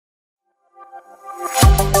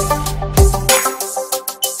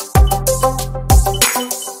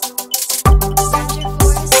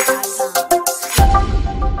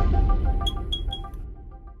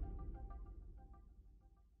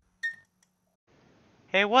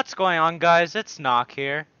Hey, what's going on, guys? It's Knock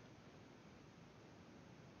here.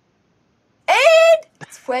 And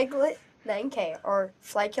it's Swaglet 9K or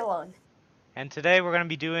FlyKillONN. And today we're going to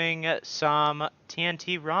be doing some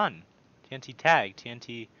TNT run. TNT tag.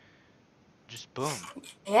 TNT just boom.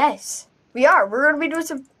 Yes, we are. We're gonna be doing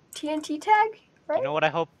some TNT tag, right? You know what I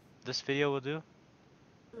hope this video will do?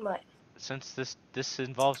 What? Since this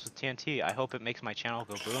involves with TNT, I hope it makes my channel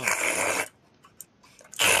go boom.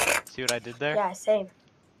 See what I did there? Yeah, same.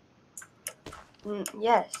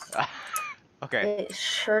 Yes. Okay. It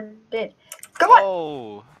sure did. Come on!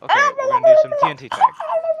 Oh, okay. We're going to do some TNT tag.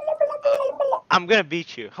 I'm going to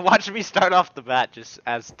beat you. Watch me start off the bat just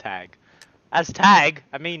as tag. As tag?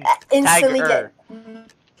 I mean, Instantly tagger.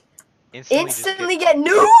 Instantly get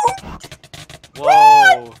nuked!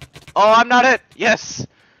 Whoa. Oh, I'm not it. Yes.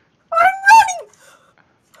 I'm running!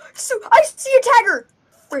 So, I see a tagger!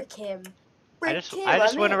 Frick him. I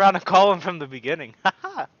just went around and called him from the beginning.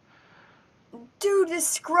 Haha. Dude, this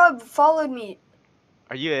scrub followed me.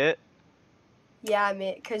 Are you it? Yeah, I'm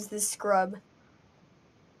it, because this scrub.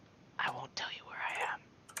 I won't tell you where I am.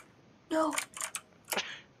 No.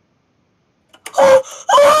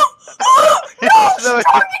 No, she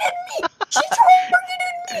targeted me! She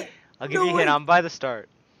targeted me! I'll give you a hint. I'm by the start.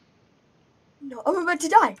 No, I'm about to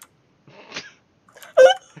die.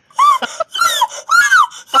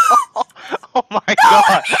 Oh my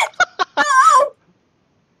god!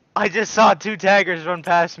 I just saw 2 taggers run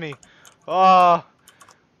past me. Oh,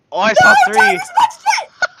 I saw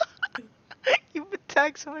 3. You've been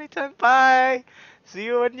tagged so many times. Bye. See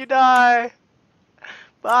you when you die.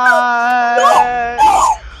 Bye.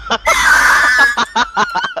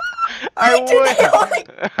 I win.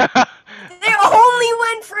 They only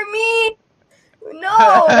went for me.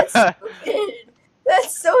 No, that's stupid.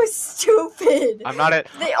 That's so stupid. I'm not it.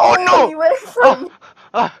 They Oh only no! went for me.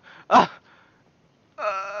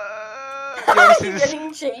 You're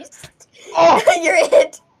getting chased. Oh! You're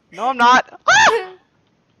it. No, I'm not.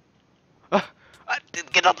 I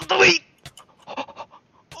didn't get out of the way.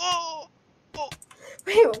 Oh!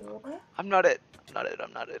 Wait, what? I'm not it. I'm not it.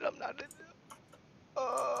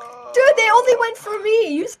 Dude, they only went for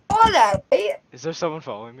me. You saw that, right? Is there someone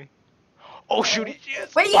following me? Oh shoot!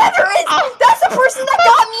 Yes. Wait, yeah, there is. That's the person that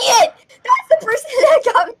got me it. That's the person that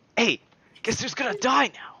got me. Hey, guess who's gonna die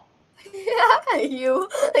now? Yeah, you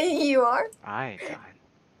are. I ain't dying.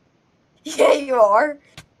 Yeah, you are.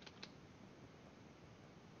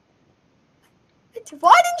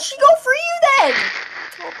 Why didn't she go for you then?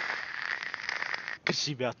 Cause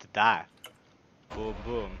she about to die. Boom,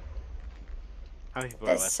 boom. How many people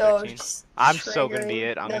are That's left? so 13? I'm so gonna be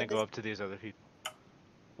it. I'm gonna go up to these other people.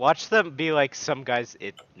 Watch them be like some guys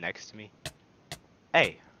it next to me.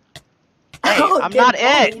 Hey. Hey, Oh, I'm not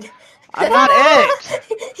point. it! I'm not it!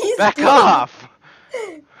 He's Back dead. off!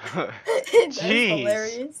 That's Jeez.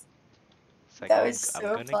 hilarious. It's like, That was so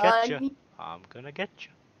I'm gonna get you. funny. I'm gonna get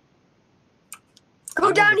you.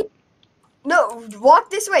 Go down. No, walk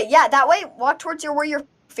this way. Yeah, that way. Walk towards where you're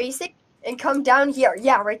facing and come down here.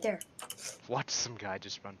 Yeah, right there. Watch some guy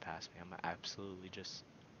just run past me. I'm absolutely just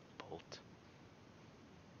bolt.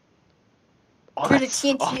 Oh, the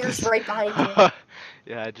TNTers right behind you.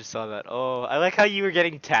 Yeah, I just saw that. Oh, I like how you were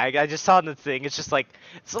getting tagged. I just saw in the thing. It's just like,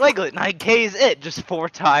 it's like 9K is it, just 4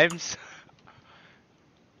 times.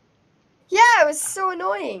 Yeah, it was so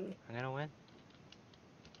annoying. I'm gonna win.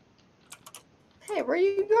 Hey, where are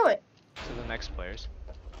you going? To the next players.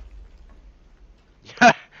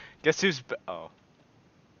 Yeah, guess who's oh.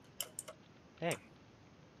 Hey,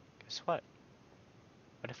 guess what?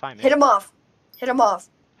 What if I'm Hit him off. Hit him off.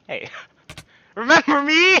 Hey, remember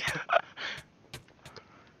me?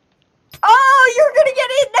 Oh, you're gonna get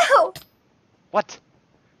it now. What?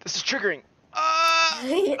 This is triggering.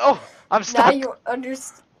 Oh, I'm stuck. Now you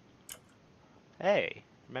understand. Hey,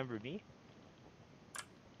 remember me?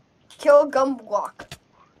 Kill Gumbwalk.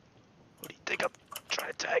 What do you think I'm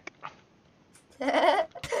trying to tag?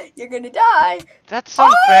 You're gonna die. That's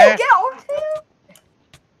unfair. Oh, get over.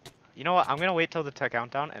 You know what? I'm gonna wait till the tech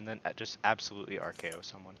countdown and then just absolutely RKO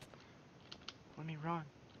someone. Let me run.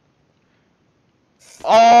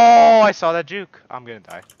 Oh, I saw that juke. I'm gonna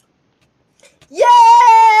die.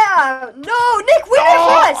 Yeah! No, Nick, win it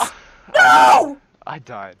was! No! I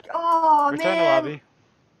died. Oh, Return man. to lobby.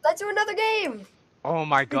 Let's do another game. Oh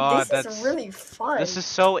my god, This that's is really fun. This is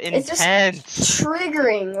so intense. It's just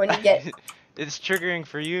triggering when you get. It's triggering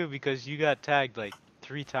for you because you got tagged like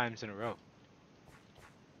 3 times in a row.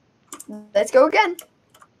 Let's go again.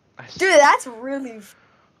 Dude, that's really.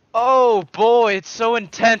 Oh boy, it's so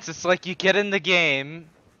intense. It's like you get in the game,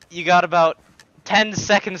 you got about 10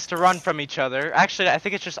 seconds to run from each other. Actually, I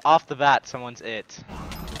think it's just off the bat someone's it.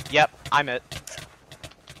 Yep, I'm it.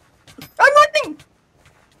 I'm running!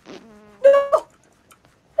 No!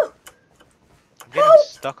 I'm getting Help!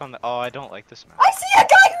 stuck on the. Oh, I don't like this map. I see a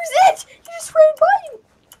guy who's it! He just ran by you!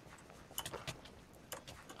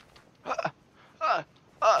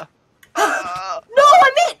 No,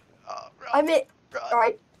 I'm it! I'm it.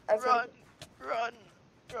 Alright. Run!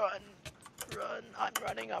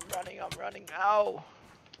 I'm running. Ow!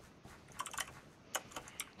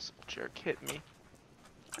 Some jerk hit me.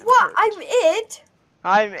 What? I'm it?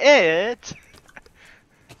 I'm it!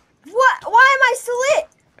 What? Why am I still it?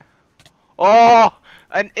 Oh!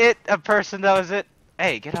 A person that was it.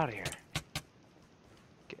 Hey, get out of here.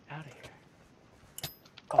 Get out of here.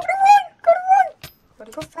 Gotta run!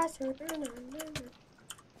 Gotta go faster. Dude, I'm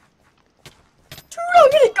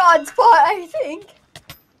in a god spot, I think.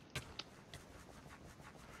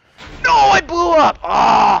 No, I blew up!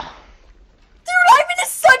 Ah! Dude, I'm in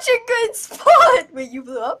such a good spot! Wait, you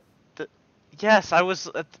blew up? Yes, I was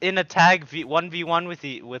in a tag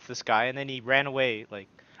 1v1 with this guy, and then he ran away. Like,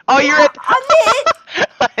 oh, you're it! I'm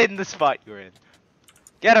it! In the spot you're in.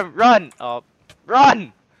 Get him! Run! Oh,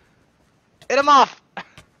 run! Hit him off! Get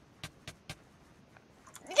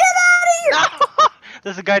out of here!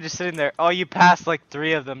 There's a guy just sitting there. Oh, you passed like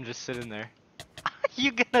 3 of them just sitting there.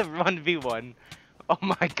 You gonna 1v1? Oh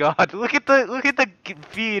my God! Look at the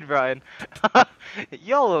feed, Brian.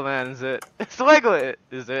 YOLO man is it? Swaglet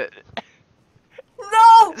is it?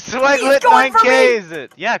 No! Swaglet 9K is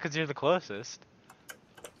it? Yeah, cause you're the closest.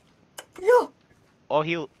 No! Oh,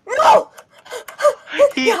 No!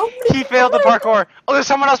 he failed the parkour. Oh, there's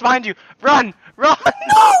someone else behind you. Run! Run!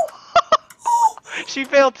 No! She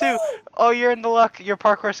failed too. Oh, you're in the luck. Your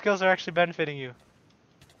parkour skills are actually benefiting you.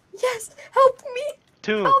 Yes! Help me!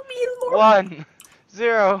 2, Help me, Lord! 1,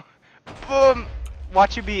 0. Boom!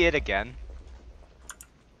 Watch you be it again.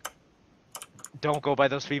 Don't go by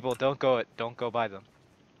those people. Don't go by them.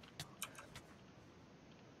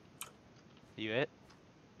 You it?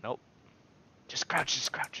 Nope. Just crouch.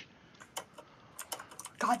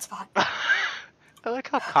 God spot. I like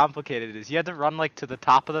how complicated it is. You had to run like to the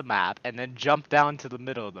top of the map, and then jump down to the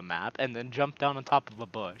middle of the map, and then jump down on top of a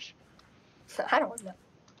bush. I don't know.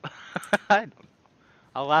 I don't know.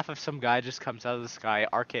 I'll laugh if some guy just comes out of the sky,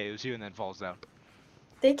 RKOs you, and then falls down.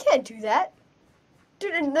 They can't do that.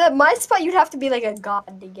 Dude, in my spot, you'd have to be like a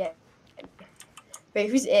god to get.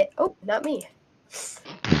 Wait, who's it? Oh, not me.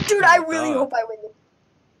 Dude, I really hope I win this.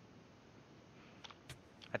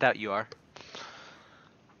 I doubt you are.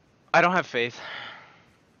 I don't have faith.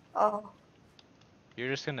 Oh. You're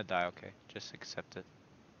just gonna die, okay? Just accept it.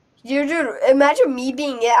 Dude, imagine me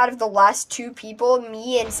being it out of the last 2 people,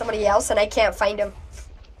 me and somebody else, and I can't find him.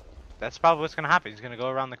 That's probably what's gonna happen. He's gonna go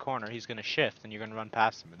around the corner, he's gonna shift, and you're gonna run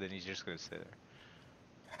past him, and then he's just gonna sit there.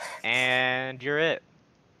 And you're it.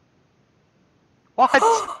 What?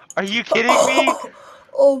 Are you kidding me?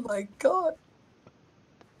 Oh my God.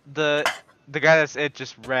 The guy that's it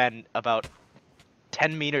just ran about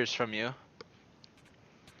 10 meters from you.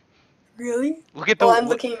 Really? Look at the. Oh, I'm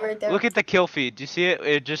looking right there. Look at the kill feed. Do you see it?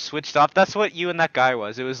 It just switched off. That's what you and that guy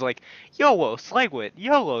was. It was like YOLO Slagwit,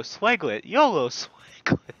 YOLO Swaglet, YOLO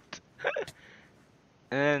Swaglet.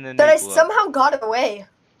 And then. But I blew up. somehow got away.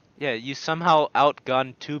 Yeah, you somehow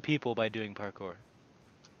outgunned 2 people by doing parkour.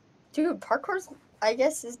 Dude, parkour's, I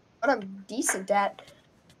guess, is what I'm decent at.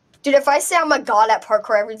 Dude, if I say I'm a god at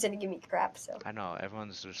parkour, everyone's gonna give me crap, so. I know,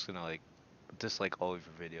 everyone's just gonna like dislike all of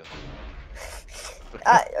your videos.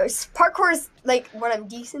 Parkour is like what I'm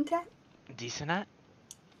decent at. Decent at?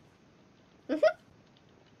 Mhm.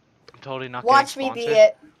 I'm totally not. Watch me getting be sponsored.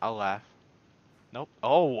 it. I'll laugh. Nope.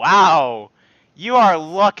 Oh wow, you are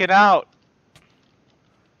lucking out.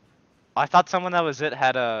 I thought someone that was it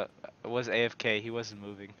had was AFK. He wasn't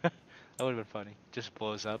moving. That would have been funny. Just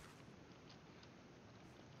blows up.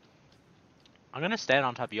 I'm gonna stand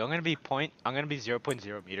on top of you. I'm gonna be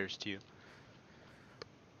 0.0 meters to you.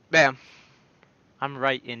 Bam. I'm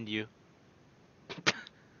right in you. What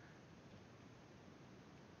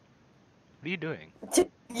are you doing?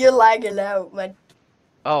 You're lagging out, man.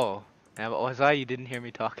 Oh, was I? You didn't hear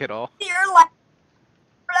me talk at all. You're lagging.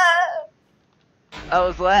 I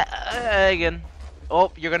was lagging.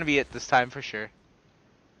 Oh, you're gonna be it this time for sure.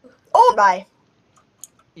 Oh, bye.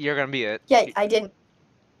 You're gonna be it. Yeah, I didn't.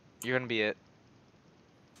 You're gonna be it.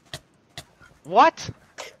 What?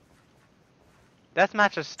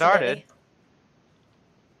 Deathmatch has started.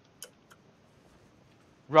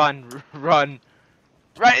 Run, run.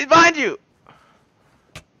 Right behind you!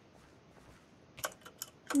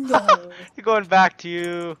 No. You're going back to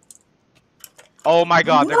you. Oh my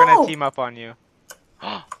god, they're gonna team up on you.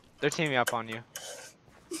 They're teaming up on you.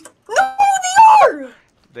 No, they are!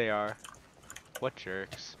 They are. What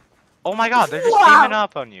jerks. Oh my god, they're just Wow. teaming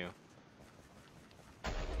up on you. No!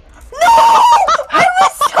 I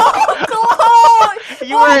was so close!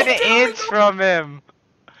 You Why were an did they inch only from him.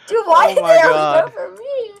 go... Dude, why Oh did my they only god. go for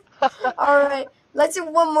me? Alright, let's do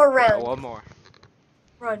one more round. One more.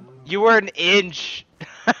 Run. You were an inch.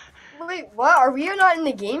 Wait, what? Are we not in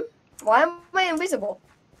the game? Why am I invisible?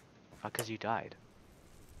 Because you died.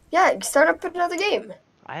 Yeah, start up another game.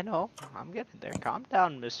 I know. I'm getting there. Calm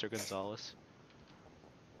down, Mr. Gonzalez.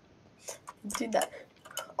 Do that.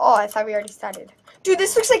 Oh, I thought we already started. Dude,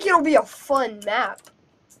 this looks like it'll be a fun map.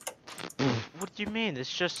 What do you mean?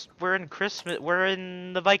 It's just we're in Christmas. We're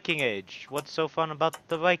in the Viking Age. What's so fun about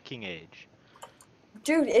the Viking Age?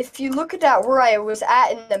 Dude, if you look at that where I was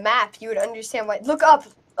at in the map, you would understand why. Look up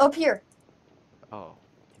here. Oh,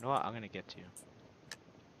 you know what? I'm gonna get to you.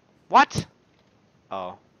 What?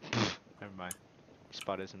 Oh, never mind. Your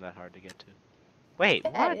spot isn't that hard to get to. Wait,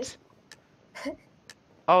 Yeah, what? it is.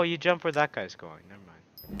 Oh, you jump where that guy's going. Never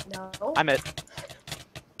mind. No. I'm it.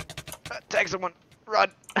 Tag someone. Run.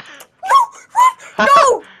 No! Run!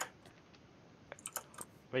 No!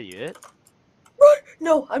 Wait, you it? Run!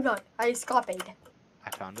 No, I'm not. I escaped. I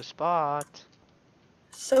found a spot.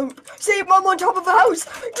 So, say I'm on top of a house.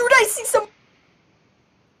 Dude, I see some.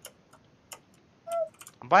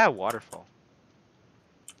 I'm by a waterfall.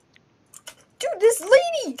 Dude, this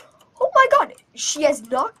lady. Oh my god, she has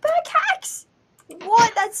knockback hacks.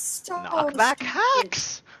 What? That's so. Knockback stupid.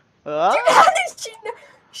 hacks. Dude, how did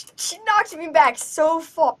she knocked me back so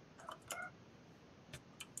far.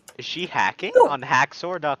 Is she hacking No. on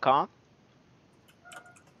hacksaw.com?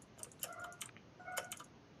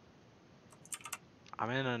 I'm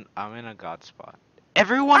in a god spot.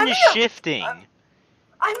 Everyone is shifting.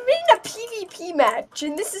 I'm in a PvP match,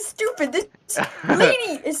 and this is stupid. This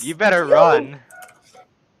lady is. You better run.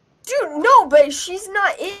 Dude, no, but she's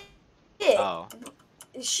not it. Oh.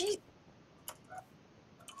 She.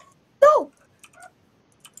 No.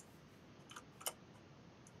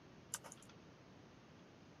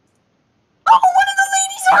 Oh, one of the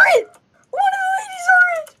ladies are it. One of the ladies are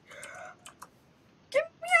it.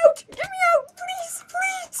 Get me out. Get me out, please,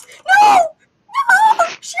 please. No. No.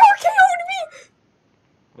 She RKO'd me.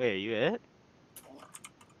 Wait, are you it?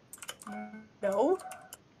 No.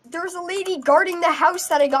 There was a lady guarding the house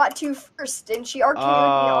that I got to first, and she RKO'd me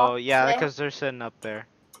off. Oh, yeah, because they're sitting up there.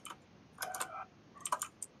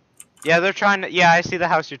 Yeah, they're trying to. Yeah, I see the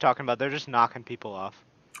house you're talking about. They're just knocking people off.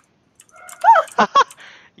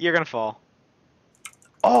 You're gonna fall.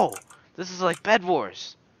 Oh, this is like Bed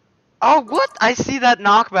Wars. Oh, what? I see that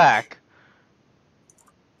knockback.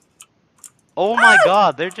 Oh my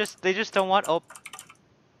god, they just don't want. Oh.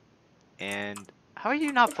 And how are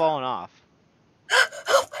you not falling off?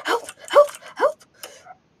 Help! Help! Help! Help!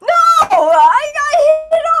 No! I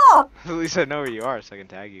got hit off! At least I know where you are, so I can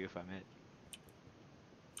tag you if I'm it.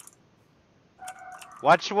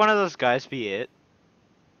 Watch one of those guys be it.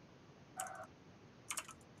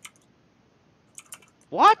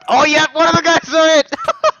 What? Oh yeah, one of the guys are it!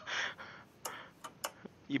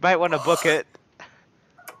 You might want to book it.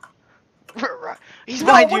 He's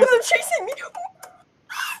behind one you! of them chasing me!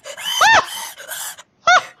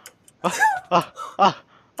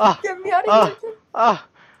 Get me out of here!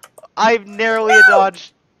 I've narrowly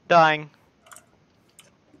dodged dying.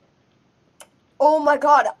 Oh my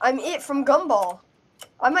god, I'm it from Gumball.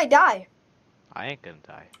 I might die. I ain't gonna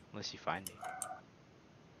die unless you find me.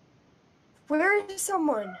 Where is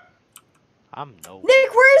someone? I'm no.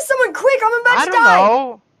 Nick, where is someone? Quick, I'm about I to don't die.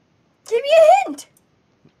 know. Give me a hint.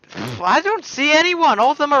 I don't see anyone.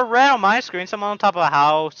 All of them are red on my screen. Someone on top of a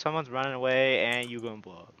house. Someone's running away, and you gonna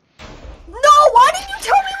blow up. No, why didn't you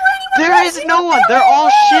tell me where anyone There was? is no one. They're all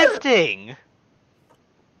shifting.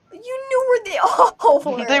 You knew where they all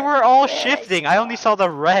were. They were all Yeah, shifting. I only saw the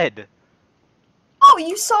red. Oh,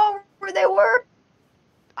 you saw where they were?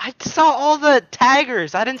 I saw all the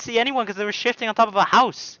taggers. I didn't see anyone because they were shifting on top of a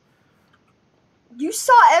house. You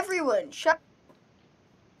saw everyone. Shut.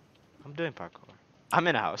 I'm doing parkour. I'm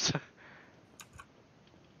in a house.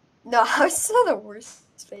 No, I saw the worst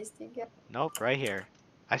space to get. Nope, right here.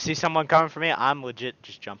 I see someone coming for me. I'm legit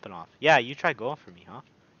just jumping off. Yeah, you try going for me, huh?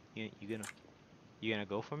 You gonna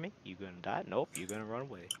go for me? You gonna die? Nope, you're gonna run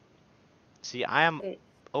away. See, I am. Wait.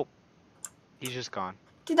 Oh, he's just gone.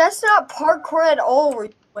 Dude, that's not parkour at all where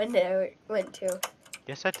you went to.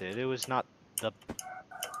 Yes, I did. It was not the.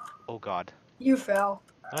 Oh God. You fell.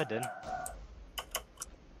 No, I didn't.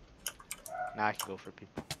 Now I can go for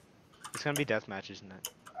people. It's gonna be deathmatch, isn't it?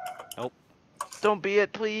 Nope. Don't be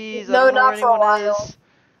it, please. I No, don't know not where for a anyone while. is.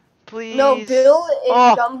 Please. No, Bill and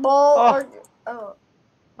Oh, Gumball oh, are. Oh.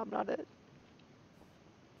 I'm not it.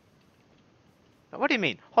 What do you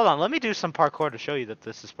mean? Hold on, let me do some parkour to show you that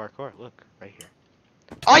this is parkour. Look, right here.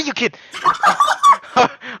 Oh, you kid!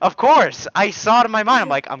 Of course! I saw it in my mind. I'm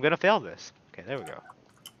like, I'm gonna fail this. Okay, there we go.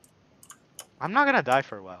 I'm not gonna die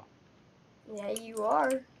for a while. Yeah, you are.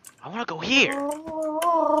 I wanna go here!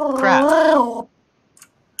 Crap.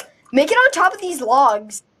 Make it on top of these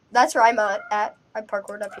logs. That's where I'm at. I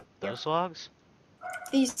parkoured up here. Those logs?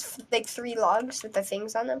 These like 3 logs with the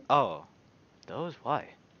things on them. Oh. Those? Why?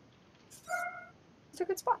 It's a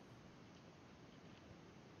good spot.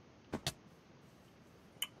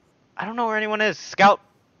 I don't know where anyone is. Scout!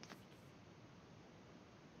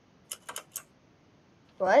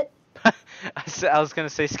 What? I was gonna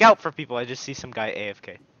say scout for people. I just see some guy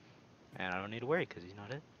AFK. And I don't need to worry because he's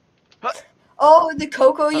not it. Oh, the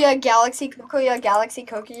Cocoya Galaxy, Cocoya Galaxy,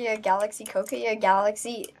 Cocoya Galaxy, Cocoya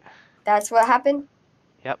Galaxy. That's what happened?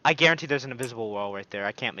 Yep, I guarantee there's an invisible wall right there.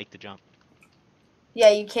 I can't make the jump.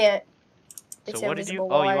 Yeah, you can't. It's So what did you? invisible Oh,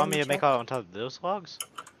 wall, you I want me to didn't make check. out on top of those logs?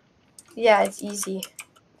 Yeah, it's easy.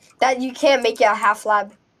 That you can't make it a half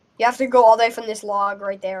lab. You have to go all the way from this log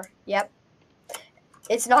right there. Yep.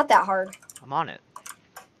 It's not that hard. I'm on it.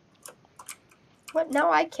 What?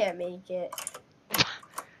 Now I can't make it.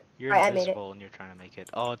 You're Alright, I made it. invisible and you're trying to make it.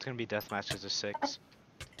 Oh, it's gonna be deathmatch because of 6.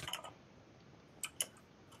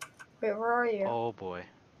 Wait, where are you? Oh boy.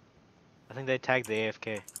 I think they tagged the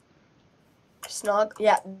AFK. Snug?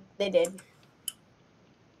 Yeah, they did.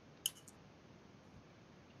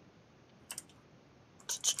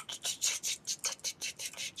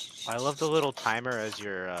 I love the little timer as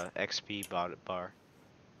your XP bar.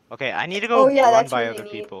 Okay, I need to Oh go yeah, run that's by really other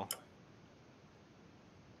neat. people.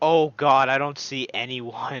 Oh god, I don't see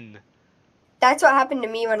anyone. That's what happened to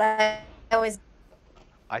me when I was.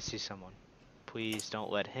 I see someone. Please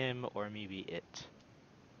don't let him or me be it.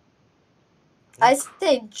 I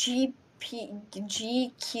said GQPPs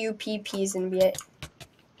and be it.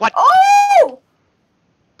 What? Oh!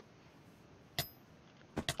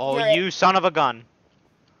 Oh, You're you son of a gun.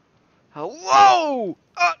 Whoa!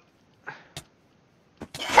 Wow,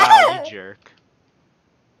 you jerk.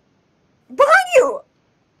 Behind you!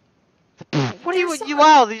 What do you, There's someone-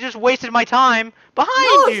 wow, you just wasted my time. Behind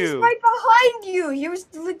No, you! he's right behind you. He was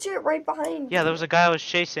legit right behind you. Yeah, there was a guy I was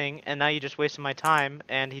chasing, and now you just wasted my time,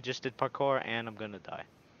 and he just did parkour, and I'm gonna die.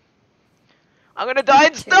 I'm gonna die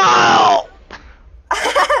in style!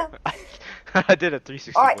 I did a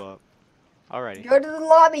 360 Alright. blow up. Alrighty. Go to the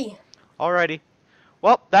lobby. Alrighty.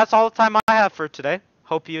 Well, that's all the time I have for today.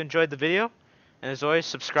 Hope you enjoyed the video. And as always,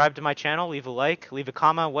 subscribe to my channel, leave a like, leave a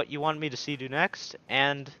comment on what you want me to see do next.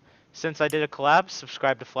 And since I did a collab,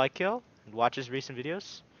 subscribe to FlyKill and watch his recent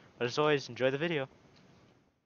videos. But as always, enjoy the video.